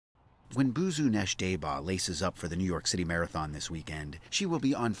When Buzunesh Deba laces up for the New York City Marathon this weekend, she will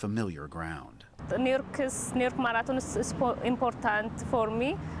be on familiar ground. The New York Marathon is important for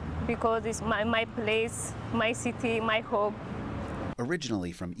me because it's my place, my city, my home.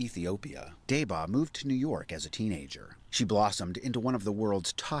 Originally from Ethiopia, Deba moved to New York as a teenager. She blossomed into one of the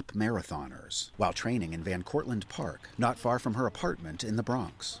world's top marathoners while training in Van Cortlandt Park, not far from her apartment in the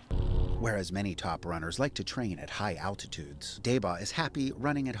Bronx. Whereas many top runners like to train at high altitudes, Deba is happy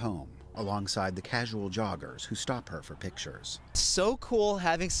running at home, alongside the casual joggers who stop her for pictures. So cool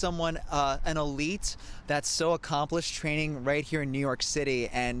having someone, an elite that's so accomplished training right here in New York City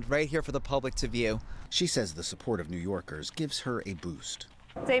and right here for the public to view. She says the support of New Yorkers gives her a boost.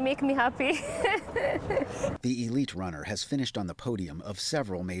 They make me happy. The elite runner has finished on the podium of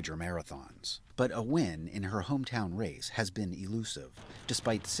several major marathons, but a win in her hometown race has been elusive,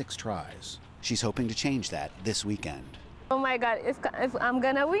 despite 6 tries. She's hoping to change that this weekend. Oh my God, if I'm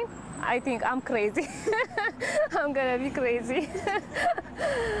gonna win, I think I'm crazy. I'm gonna be crazy.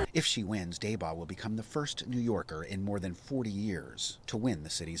 If she wins, Deba will become the first New Yorker in more than 40 years to win the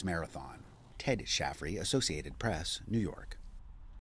city's marathon. Ted Shaffrey, Associated Press, New York.